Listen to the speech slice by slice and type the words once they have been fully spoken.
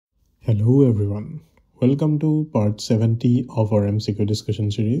Hello everyone, welcome to part 70 of our MCQ discussion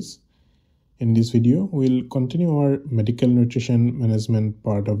series. In this video, we'll continue our medical nutrition management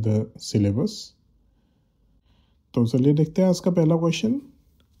part of the syllabus. तो चलिए देखते हैं आज का पहला question.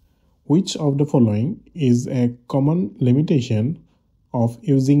 Which of the following is a common limitation of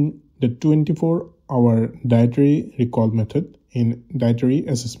using the 24-hour dietary recall method in dietary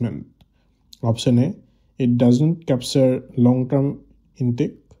assessment? Option A, it doesn't capture long-term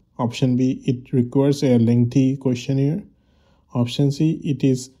intake. Option B, it requires a lengthy questionnaire. Option C, it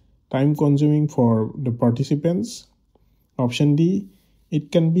is time consuming for the participants. Option D,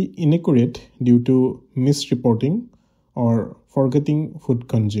 it can be inaccurate due to misreporting or forgetting food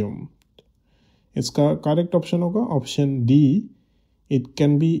consumed. इसका correct option होगा option D, it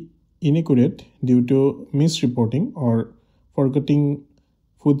can be inaccurate due to misreporting or forgetting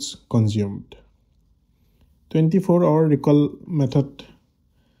foods consumed. 24-hour recall method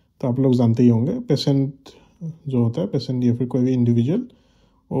तो आप लोग जानते ही होंगे. Patient जो होता है, पेशेंट या फिर कोई भी इंडिविजुअल,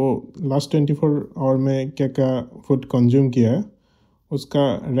 वो लास्ट 24 आवर में क्या क्या फूड कंज्यूम किया है उसका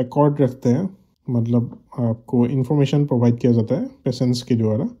रिकॉर्ड रखते हैं. मतलब आपको इन्फॉर्मेशन प्रोवाइड किया जाता है पेशेंट्स के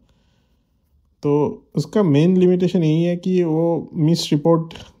द्वारा. तो उसका मेन लिमिटेशन यही है कि वो मिस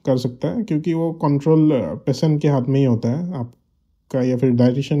रिपोर्ट कर सकता है, क्योंकि वो कंट्रोल पेशेंट के हाथ में ही होता है आपका, या फिर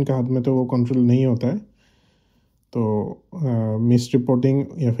डाइटिशियन के हाथ में तो वो कंट्रोल नहीं होता है. तो मिस रिपोर्टिंग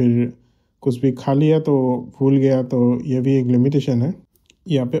या फिर कुछ भी खा लिया तो भूल गया, तो ये भी एक लिमिटेशन है.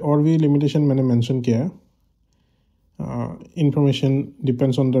 यहाँ पे और भी लिमिटेशन मैंने मेंशन किया है. Information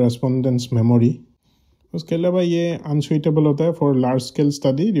depends on the respondents memory. उसके अलावा ये अनसुइटेबल होता है for large scale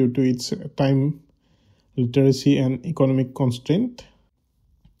study due to it's time literacy and economic constraint.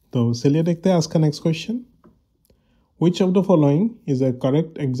 तो चलिए देखते हैं आज का next question. Which of the following is a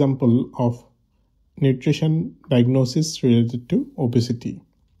correct example of nutrition diagnosis related to obesity?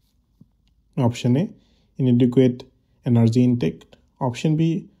 Option A, inadequate energy intake. Option B,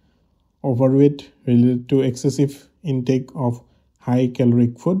 overweight related to excessive intake of high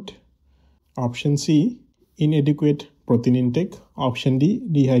caloric food. Option C, inadequate protein intake. Option D,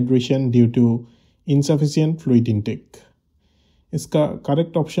 dehydration due to insufficient fluid intake. इसका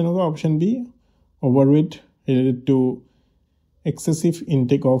correct option होगा option B, overweight related to excessive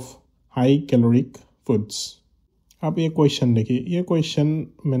intake of high caloric foods. आप ये question देखिए, ये question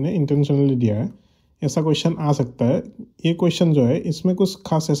मैंने intentionally दिया है. ऐसा क्वेश्चन आ सकता है. ये क्वेश्चन जो है इसमें कुछ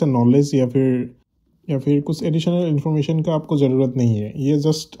खास ऐसा नॉलेज या फिर कुछ एडिशनल इन्फॉर्मेशन का आपको ज़रूरत नहीं है. ये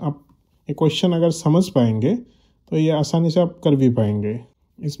जस्ट आप ये क्वेश्चन अगर समझ पाएंगे तो ये आसानी से आप कर भी पाएंगे.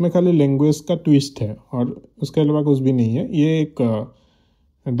 इसमें खाली लैंग्वेज का ट्विस्ट है और उसके अलावा कुछ भी नहीं है. ये एक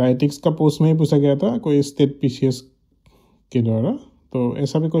डायटिक्स का पोस्ट में ही पूछा गया था कोई स्टेट पीसीएस के द्वारा. तो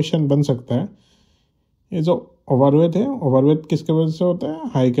ऐसा भी क्वेश्चन बन सकता है. ये जो ओवरवेट है, ओवरवेट किसके वजह से होता है?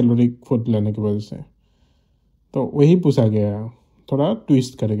 हाई कैलोरिक फूड लेने की वजह से. तो वही पूछा गया है, थोड़ा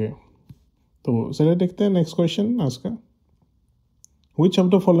ट्विस्ट करके. तो चलिए देखते हैं नेक्स्ट क्वेश्चन आज का. Which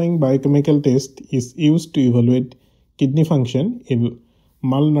of the following biochemical test is used to evaluate kidney function in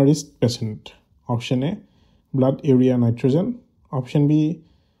malnourished patient? Option A, blood urea nitrogen. Option B,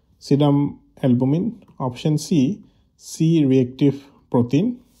 serum albumin. Option C, C-reactive protein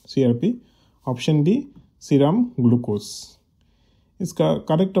CRP. Option D, serum glucose. इसका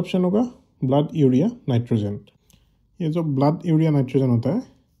correct option होगा blood urea nitrogen. ये जो blood urea nitrogen होता है,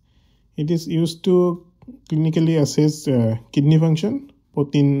 it is used to clinically assess kidney function,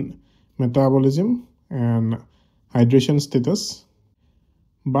 protein metabolism and hydration status.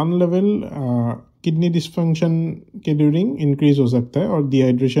 Burn level kidney dysfunction के during increase हो सकता है और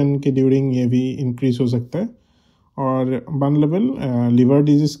डिहाइड्रेशन के ड्यूरिंग ये भी इंक्रीज हो सकता है. और बर्न लेवल लिवर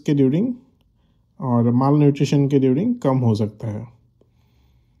डिजीज के ड्यूरिंग और माल न्यूट्रिशन के ड्यूरिंग कम हो सकता है.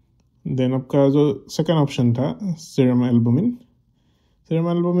 देन आपका जो सेकंड ऑप्शन था सीरम एल्बुमिन. सीरम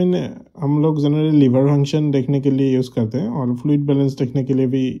एल्बुमिन हम लोग जनरली लिवर फंक्शन देखने के लिए यूज़ करते हैं और फ्लूइड बैलेंस देखने के लिए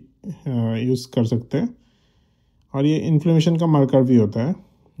भी यूज़ कर सकते हैं. और ये इन्फ्लेमेशन का मार्कर भी होता है.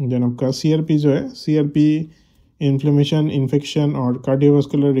 देन आपका सीआरपी जो है, सीआरपी इन्फ्लेमेशन, इन्फेक्शन और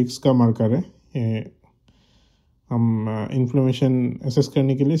कार्डियोवास्कुलर रिस्क का मार्कर है. हम इन्फ्लेमेशन एसेस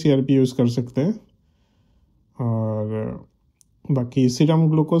करने के लिए सीआरपी यूज़ कर सकते हैं. और बाकी सीरम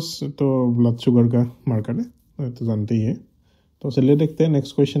ग्लूकोज तो ब्लड शुगर का मार्कर है, तो जानते ही है. तो चलिए देखते हैं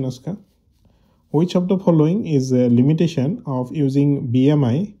नेक्स्ट क्वेश्चन इसका. Which of the following is a limitation of using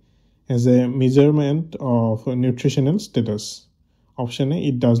BMI as a measurement of nutritional status? Option A,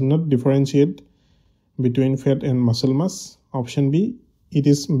 it does not differentiate between fat and muscle mass. Option B, it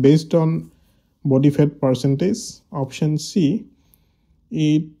is based on body fat percentage. Option C,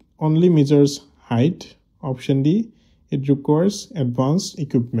 it only measures height. Option D, it requires advanced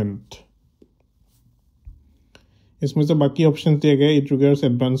equipment. इसमें से बाकी option दिए गए it requires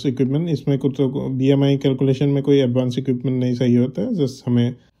advance equipment, इसमें कुछ BMI calculation में कोई advance equipment नहीं चाहिए होता है, जस्ट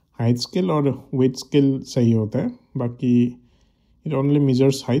हमें हाइट स्केल और वेट स्केल चाहिए होता है। बाकी इट ओनली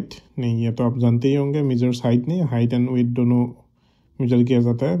मेजर्स हाइट नहीं है, तो आप जानते ही होंगे मेजर्स हाइट नहीं, हाइट एंड वेट दोनों मेजर किया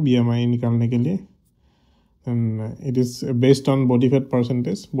जाता है BMI निकालने के लिए। And it is based on body fat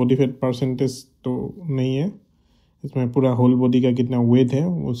percentage. Body fat percentage तो नहीं है, इसमें पूरा होल बॉडी का कितना वेट है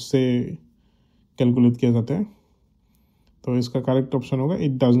उससे कैलकुलेट किया जाता है। तो इसका करेक्ट ऑप्शन होगा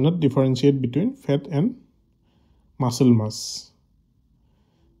it does not differentiate between fat and muscle mass.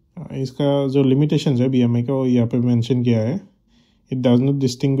 इसका जो लिमिटेशन है BMI का वो यहाँ पे मेंशन किया है, it does not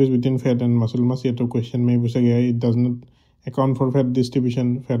distinguish between fat and muscle mass. ये तो क्वेश्चन में पूछा गया है। It does not account for fat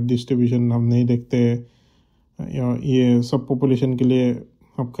distribution. Fat distribution हम नहीं देखते, ये सब पॉपुलेशन के लिए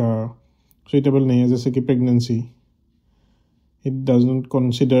आपका सुइटेबल नहीं है, जैसे कि pregnancy. It does not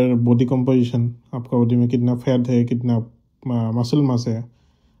consider body composition, आपका बॉडी में कितना फैट है, कितना मसल मास है।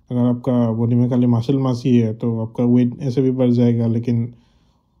 अगर आपका बॉडी में खाली मसल मास ही है तो आपका वेट ऐसे भी बढ़ जाएगा, लेकिन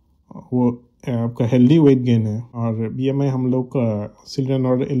वो आपका हेल्दी वेट गेन है। और BMI हम लोग चिल्ड्रन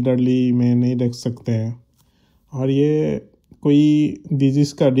और एल्डरली में नहीं देख सकते हैं, और ये कोई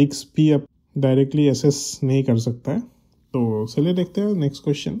डिजीज़ का रिस्क भी आप डायरेक्टली असेस नहीं कर सकता है। तो चलिए देखते हैं next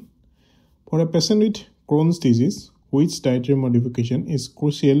question. For a patient with Crohn's disease, which dietary modification is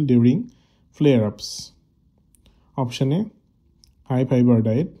crucial during flare-ups? Option A, high fiber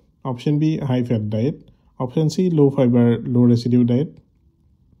diet. Option B, high fat diet. Option C, low fiber, low residue diet.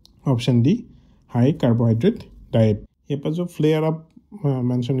 Option D, high carbohydrate diet. ये पर जो flare up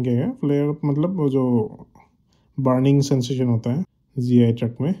mention किया गया, flare up मतलब वो जो burning sensation होता है GI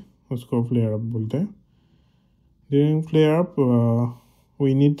ट्रैक्ट में, उसको फ्लेयर अप बोलते हैं। During flare up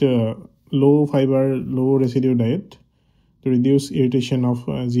we need low fiber, low residue diet to reduce irritation of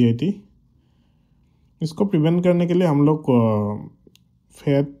GIT. इसको प्रिवेंट करने के लिए हम लोग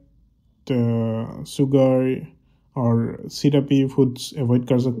फैट, शुगर और सिरपी फूड्स अवॉइड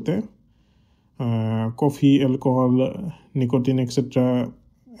कर सकते हैं। Coffee, alcohol, nicotine etcetera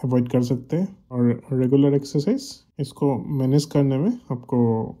avoid कर सकते हैं। और रेगुलर एक्सरसाइज इसको मैनेज करने में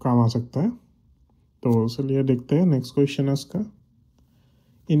आपको काम आ सकता है। तो चलिए देखते हैं नेक्स्ट क्वेश्चन है इसका।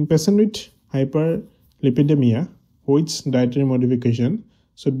 In patient with hyperlipidemia, which dietary modification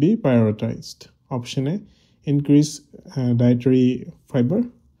should be prioritized? Option A, increase dietary fiber.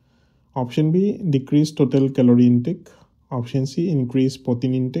 Option B, decrease total calorie intake. Option C, increase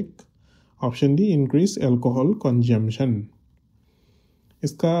protein intake. Option D, increase alcohol consumption.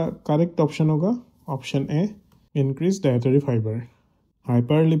 इसका correct option होगा option A, increase dietary fiber.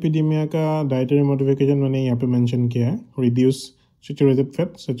 Hyperlipidaemia का dietary modification मैंने यहाँ पे mention किया है। Reduce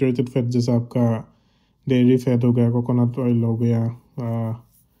saturated fat जैसा आपका डेयरी फैट हो गया, कोकोनट ऑयल हो गया,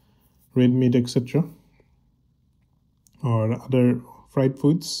 रेड मीट एक्सेट्रा, और other fried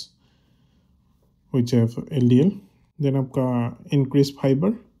foods which have LDL। Then आपका इंक्रीज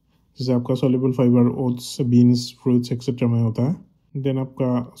फाइबर, जैसे आपका soluble fibre oats, beans, fruits etcetera में होता है। देन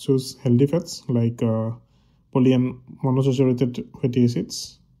आपका choose healthy fats like poly and monosaturated fatty acids.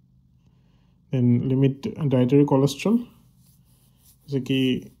 Then limit dietary cholesterol, जैसे कि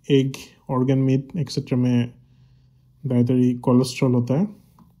एग, ऑर्गन मीट एक्सेट्रा में डाइटरी कोलेस्ट्रॉल होता है।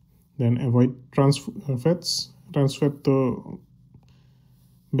 देन अवॉइड ट्रांस फैट तो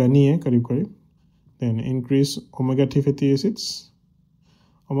बैन ही है करीब करीब। Then increase omega 3 fatty acids.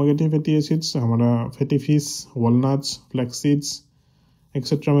 Omega 3 fatty acids हमारा fatty fish, walnuts, flax seeds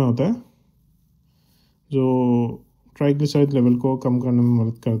etcetera में होता है, जो ट्राइग्लिसराइड लेवल को कम करने में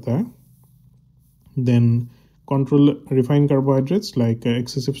मदद करता है। Then control refined carbohydrates like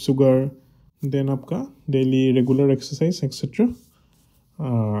excessive sugar. Then आपका daily regular exercise etcetera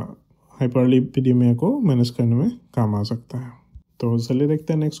hyperlipidaemia को मैनेज करने में काम आ सकता है। तो चलिए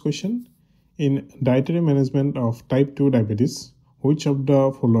देखते हैं next question. In dietary management of type 2 diabetes which of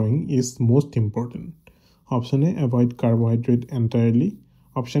the following is most important? Option A, avoid carbohydrate entirely.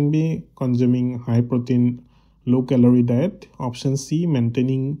 Option B, consuming high protein, low calorie diet. Option C,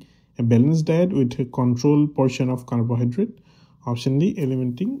 maintaining a balanced diet with a controlled portion of carbohydrate. Option D,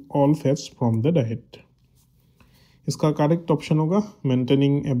 eliminating all fats from the diet. इसका correct option होगा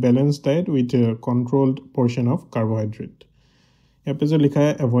maintaining a balanced diet with a controlled portion of carbohydrate. यहाँ पे जो लिखा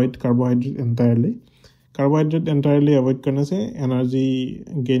है avoid carbohydrate entirely, carbohydrate entirely avoid करने से energy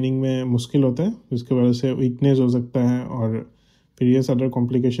gaining में मुश्किल होता है, जिसकी वजह से वीकनेस हो सकता है और वेरियस अदर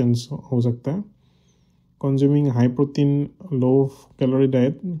कॉम्प्लिकेशंस हो सकता है। Consuming high protein low calorie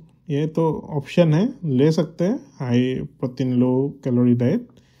diet, ये तो ऑप्शन है, ले सकते हैं high protein low calorie diet,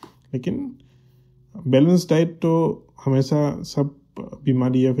 लेकिन बैलेंस डाइट तो हमेशा सब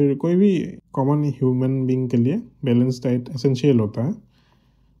बीमारी या फिर कोई भी कॉमन ह्यूमन बीइंग के लिए बैलेंस डाइट एसेंशियल होता है।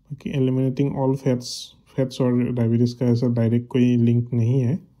 बाकी एलिमिनेटिंग ऑल फैट्स और डायबिटीज़ का ऐसा डायरेक्ट कोई लिंक नहीं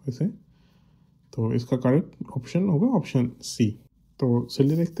है वैसे। तो इसका करेक्ट ऑप्शन होगा ऑप्शन सी। तो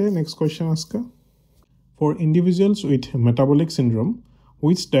चलिए देखते हैं नेक्स्ट क्वेश्चन इसका। For individuals with metabolic syndrome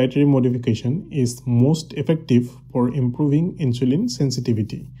which dietary modification is most effective for improving insulin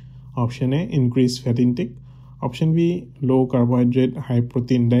sensitivity? Option A, increase fat intake. Option B, low carbohydrate, high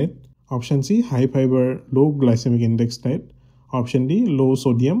protein diet. Option C, high fiber, low glycemic index diet. Option D, low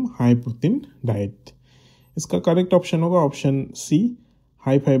sodium, high protein diet. इसका correct option होगा option C,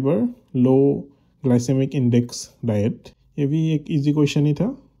 high fibre, लो glycaemic index diet. ये भी एक easy question ही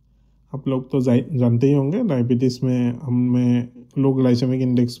था, आप लोग तो जानते ही होंगे। डायबिटीज़ में हमें लो ग्लाइसेमिक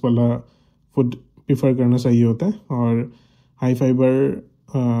इंडेक्स वाला फूड प्रीफर करना चाहिए होता है, और हाई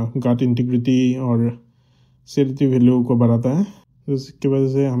फाइबर गट इंटीग्रिटी और सेडेटिव वैल्यू को बढ़ाता है, जिसकी वजह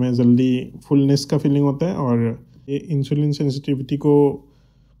से हमें जल्दी फुलनेस का फीलिंग होता है, और ये इंसुलिन सेंसिटिविटी को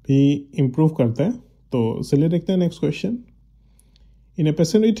भी इम्प्रूव करता है। तो चलिए देखते हैं next question. In a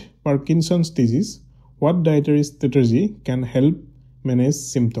patient with Parkinson's disease what dietary strategy can help manage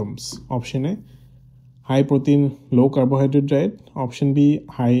symptoms? Option A, high protein, low carbohydrate diet. Option B,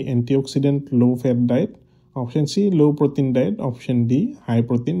 high antioxidant, low fat diet. Option C, low protein diet. Option D, high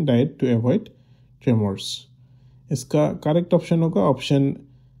protein diet to avoid tremors. इसका correct option होगा option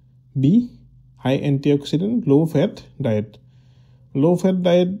B, high antioxidant, low fat diet. Low fat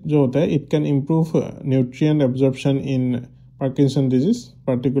diet जो होता है it can improve nutrient absorption in Parkinson disease,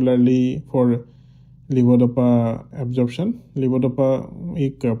 particularly for levodopa absorption. Levodopa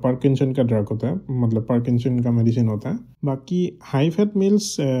एक Parkinson का drug होता है, मतलब पार्किंसन का मेडिसिन होता है। बाकी हाई फैट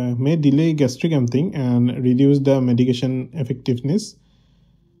मील्स में delay gastric emptying and reduce the medication effectiveness.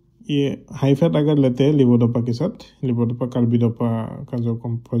 ये हाई फैट अगर लेते हैं लिवोडोपा के साथ, लिवोडोपा कार्बिडोपा का जो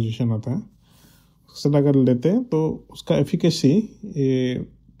कंपोजिशन होता है उसके साथ अगर लेते हैं तो उसका एफिकेसी ये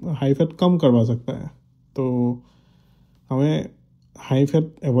हाई फैट कम करवा सकता है। तो हमें हाई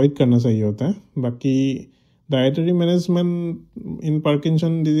फैट अवॉइड करना चाहिए होता है। बाकी डाइटरी मैनेजमेंट इन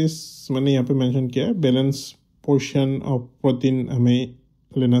पार्किंसन डिजीज मैंने यहाँ पे मेंशन किया है, बैलेंस पोर्शन ऑफ प्रोटीन हमें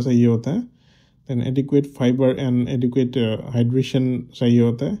लेना चाहिए होता है, then adequate fibre and adequate hydration चाहिए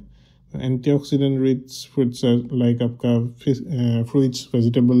होता है, एंटीऑक्सीडेंट रिच फूड्स लाइक आपका fruits,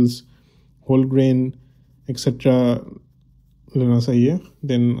 vegetables, whole grain etcetera लेना चाहिए।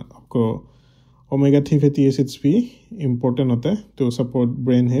 देन आपको ओमेगा 3 फैटी एसिड्स भी इम्पोर्टेंट होता है to support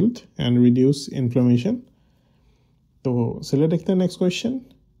brain health and reduce inflammation. तो चलिए देखते हैं next question.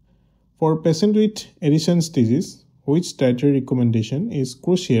 For patient with editions disease which dietary recommendation is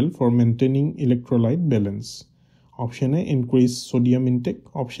crucial for maintaining electrolyte balance? Option A, increase sodium intake.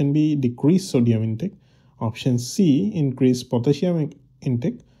 Option B, decrease sodium intake. Option C, increase potassium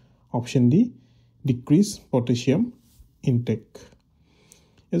intake. Option D, decrease potassium intake.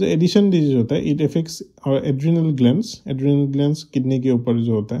 ये जो addition disease होता है it effects our adrenal glands kidney के ऊपर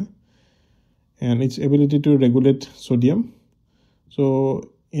जो होता है, and its ability to regulate sodium. So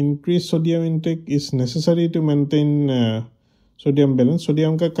increase sodium intake is necessary to maintain sodium balance.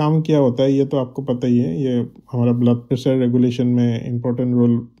 Sodium का काम क्या होता है ये तो आपको पता ही है, ये हमारा ब्लड प्रेशर रेगुलेशन में इम्पोर्टेंट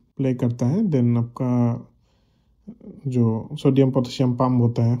रोल प्ले करता है। देन आपका जो सोडियम पोटेशियम पंप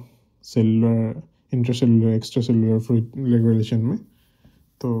होता है cellular, intracellular, extracellular fluid regulation में,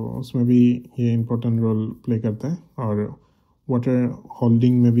 तो उसमें भी ये इम्पोर्टेंट रोल प्ले करता है, और वाटर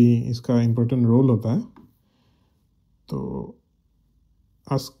होल्डिंग में भी इसका इम्पोर्टेंट रोल होता है। तो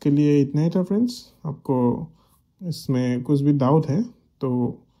आज के लिए इतना ही था फ्रेंड्स। आपको इसमें कुछ भी डाउट है तो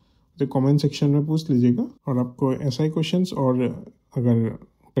मुझे कमेंट सेक्शन में पूछ लीजिएगा, और आपको ऐसा ही क्वेश्चंस और अगर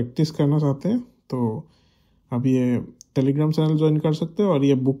प्रैक्टिस करना चाहते हैं तो आप ये टेलीग्राम चैनल ज्वाइन कर सकते हैं, और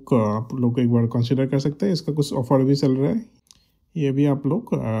ये बुक आप लोग एक बार कंसिडर कर सकते हैं। इसका कुछ ऑफर भी चल रहा है, ये भी आप लोग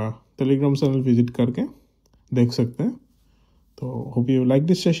टेलीग्राम चैनल विजिट करके देख सकते हैं। तो hope you like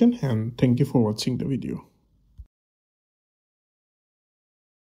this session and thank you for watching the video.